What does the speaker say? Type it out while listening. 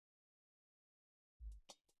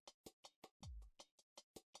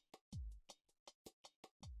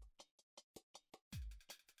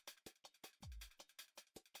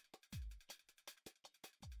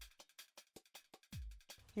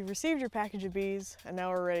You've received your package of bees, and now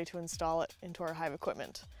we're ready to install it into our hive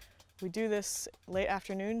equipment. We do this late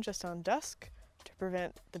afternoon, just on dusk, to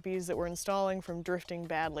prevent the bees that we're installing from drifting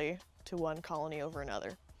badly to one colony over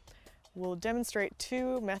another. We'll demonstrate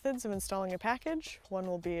two methods of installing a package. One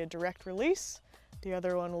will be a direct release, the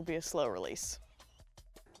other one will be a slow release.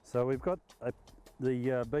 So we've got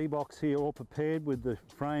the bee box here all prepared with the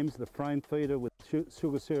frames, the frame feeder with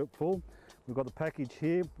sugar syrup full. We've got the package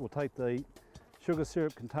here. We'll take the sugar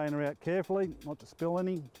syrup container out carefully, not to spill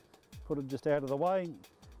any. Put it just out of the way.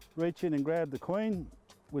 Reach in and grab the queen,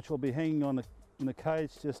 which will be hanging in a cage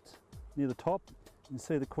just near the top. You can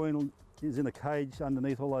see the queen is in a cage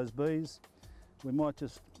underneath all those bees. We might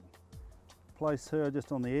just place her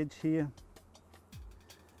just on the edge here.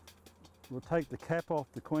 We'll take the cap off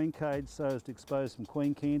the queen cage so as to expose some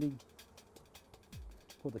queen candy.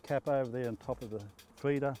 Put the cap over there on top of the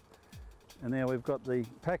feeder. And now we've got the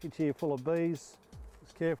package here full of bees.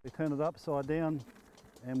 Just carefully turn it upside down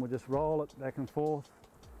and we'll just roll it back and forth.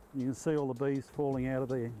 You can see all the bees falling out of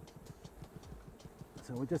there.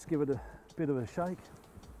 So we'll just give it a bit of a shake.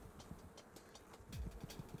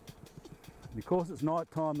 Because it's night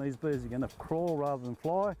time, these bees are going to crawl rather than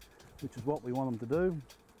fly, which is what we want them to do.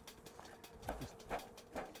 Just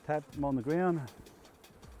tap them on the ground.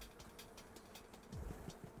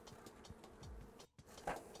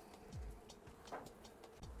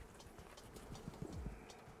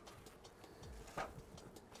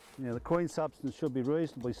 Now the queen substance should be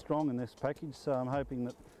reasonably strong in this package, so I'm hoping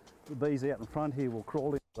that the bees out in front here will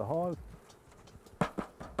crawl into the hive.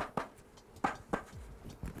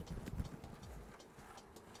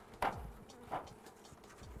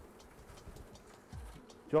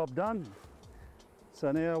 Job done.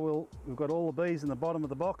 So now we've got all the bees in the bottom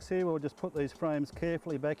of the box here. We'll just put these frames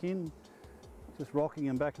carefully back in, just rocking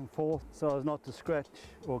them back and forth so as not to scratch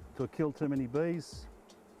or to kill too many bees.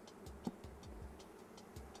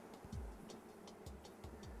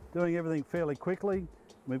 Doing everything fairly quickly.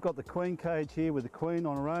 We've got the queen cage here with the queen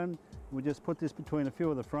on her own. We just put this between a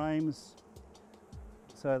few of the frames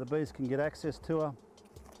so the bees can get access to her.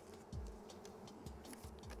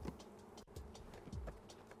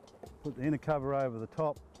 Put the inner cover over the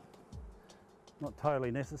top. Not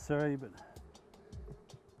totally necessary, but...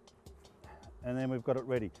 And then we've got it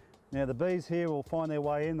ready. Now the bees here will find their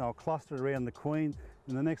way in, they'll cluster around the queen.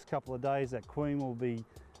 In the next couple of days that queen will be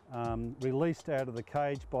released out of the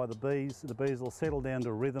cage by the bees. The bees will settle down to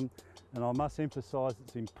a rhythm, and I must emphasise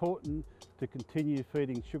it's important to continue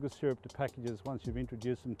feeding sugar syrup to packages once you've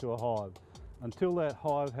introduced them to a hive. Until that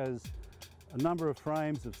hive has a number of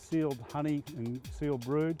frames of sealed honey and sealed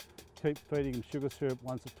brood, keep feeding them sugar syrup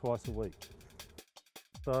once or twice a week.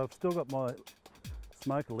 So I've still got my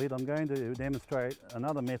smoker lid. I'm going to demonstrate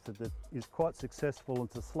another method that is quite successful.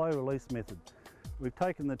 It's a slow release method. We've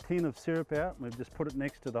taken the tin of syrup out and we've just put it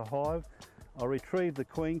next to the hive. I'll retrieve the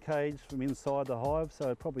queen cage from inside the hive,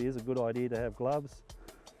 so it probably is a good idea to have gloves.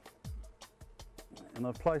 And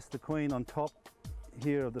I've placed the queen on top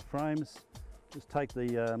here of the frames. Just take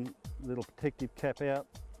the little protective cap out,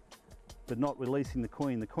 but not releasing the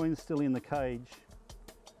queen. The queen's still in the cage.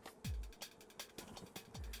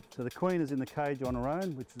 So the queen is in the cage on her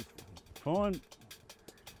own, which is fine.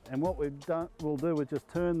 And what we'll do is just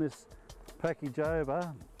turn this package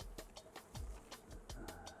over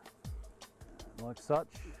like such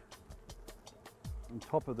on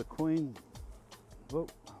top of the queen.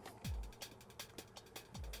 Whoop.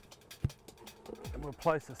 And we'll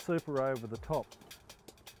place a super over the top.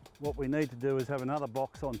 What we need to do is have another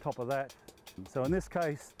box on top of that. So in this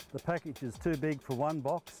case the package is too big for one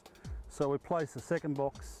box, so we place a second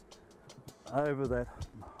box over that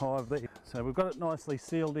hive there. So we've got it nicely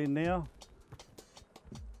sealed in now.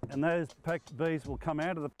 And those bees will come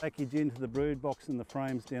out of the package into the brood box in the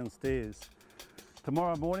frames downstairs.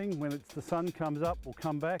 Tomorrow morning when the sun comes up, we'll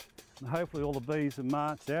come back and hopefully all the bees have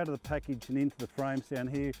marched out of the package and into the frames down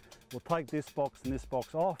here. We'll take this box and this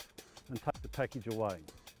box off and take the package away.